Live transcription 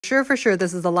For sure,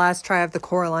 this is the last try of the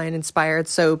Coraline inspired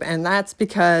soap, and that's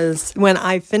because when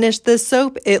I finished this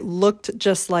soap, it looked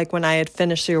just like when I had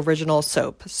finished the original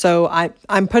soap. So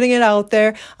I'm putting it out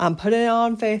there. I'm putting it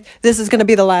on faith. This is going to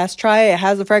be the last try. It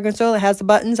has the fragrance oil. It has the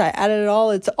buttons. I added it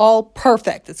all. It's all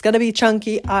perfect. It's going to be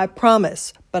chunky, I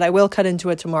promise. But I will cut into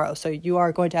it tomorrow, so you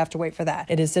are going to have to wait for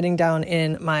that. It is sitting down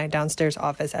in my downstairs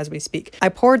office as we speak. I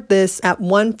poured this at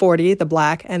 140, the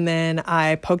black, and then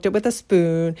I poked it with a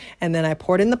spoon, and then I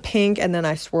poured in the pink, and then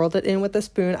I swirled it in with a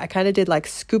spoon. I kind of did like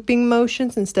scooping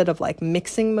motions instead of like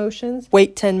mixing motions.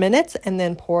 Wait 10 minutes, and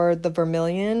then poured the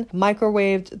vermilion.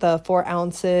 Microwaved the 4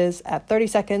 ounces at 30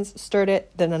 seconds, stirred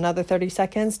it, then another 30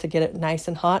 seconds to get it nice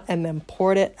and hot, and then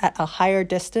poured it at a higher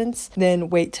distance. Then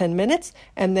wait 10 minutes,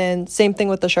 and then same thing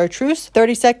with the chartreuse,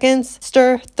 30 seconds,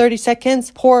 stir, 30 seconds,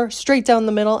 pour straight down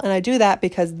the middle. And I do that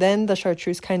because then the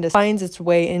chartreuse kind of finds its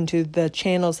way into the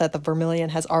channels that the vermilion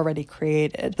has already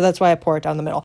created. So that's why I pour it down the middle.